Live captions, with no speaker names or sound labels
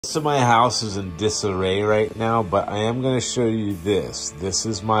Most of my house is in disarray right now, but I am going to show you this. This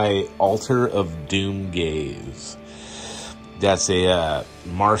is my altar of Doomgaze. That's a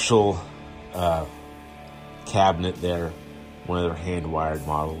Marshall cabinet there, one of their hand-wired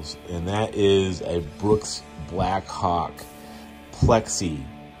models. And that is a Brooks Black Hawk Plexi.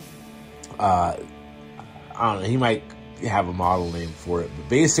 I don't know, he might have a model name for it, but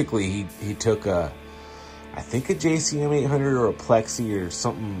basically he took I think a JCM 800 or a Plexi or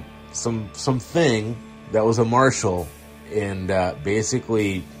something that was a Marshall, and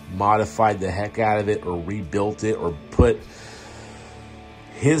basically modified the heck out of it, or rebuilt it, or put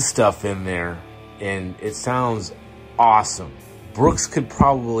his stuff in there, and it sounds awesome. Brooks could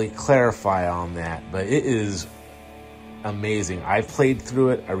probably clarify on that, but it is amazing. I've played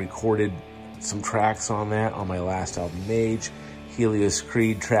through it. I recorded some tracks on that on my last album, Mage. Helios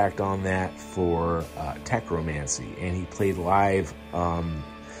Creed tracked on that for Techromancy, and he played live on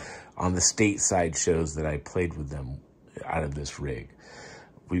the stateside shows that I played with them out of this rig.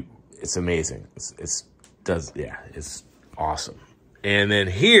 It's amazing. It's awesome. And then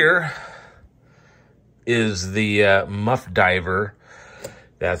here is the Muff Diver.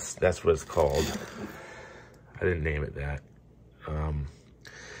 That's what it's called. I didn't name it that.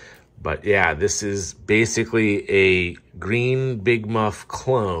 But yeah, this is basically a green Big Muff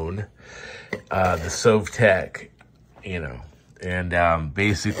clone, the Sovtek, and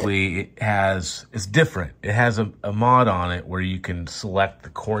basically it's different. It has a mod on it where you can select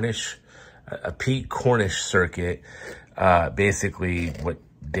the Cornish, a Pete Cornish circuit, basically what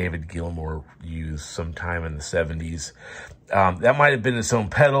David Gilmour used sometime in the 70s. That might have been its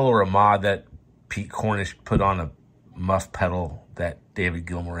own pedal, or a mod that Pete Cornish put on a Muff pedal that David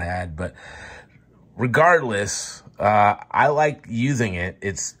Gilmour had, but regardless, I like using it.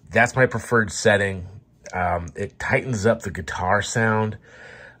 That's my preferred setting. It tightens up the guitar sound,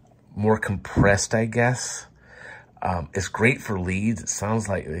 more compressed, I guess. It's great for leads. It sounds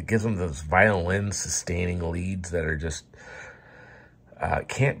like it gives them those violin sustaining leads that are just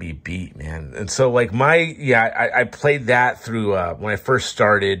can't be beat, man. And so like I played that through when I first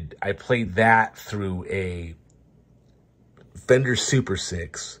started. I played that through a Fender Super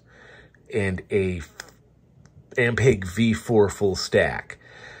 6 and a Ampeg V4 full stack.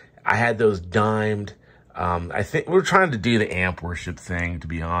 I had those dimed. I think we're trying to do the amp worship thing, to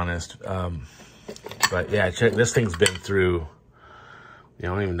be honest. But yeah, check, this thing's been through, I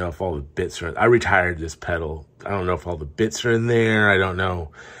don't even know if all the bits are, I retired this pedal. I don't know if all the bits are in there. I don't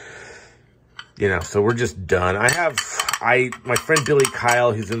know. So we're just done. My friend Billy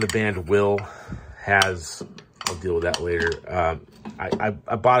Kyle, who's in the band Will, I'll deal with that later. I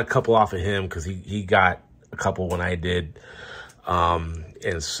bought a couple off of him because he got a couple when I did.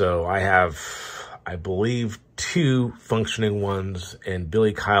 And so I have, I believe, 2 functioning ones, and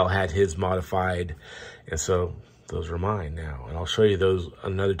Billy Kyle had his modified. And so those are mine now. And I'll show you those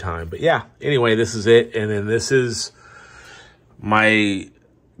another time. But yeah, anyway, this is it. And then this is my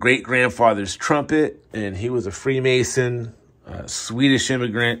great-grandfather's trumpet. And he was a Freemason, a Swedish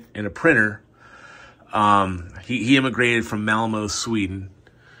immigrant, and a printer. He immigrated from Malmo, Sweden.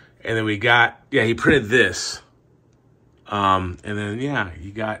 And then he printed this. And then, yeah,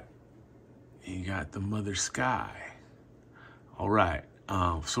 you got the Mother Sky. All right.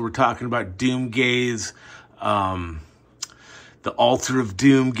 So we're talking about Doomgaze, the altar of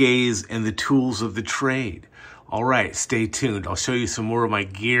Doomgaze, and the tools of the trade. All right, stay tuned. I'll show you some more of my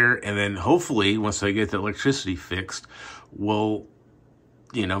gear, and then hopefully, once I get the electricity fixed,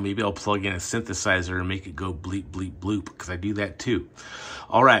 maybe I'll plug in a synthesizer and make it go bleep, bleep, bloop, because I do that too.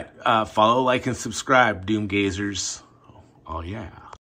 All right, follow, like, and subscribe, Doomgazers. Oh, yeah.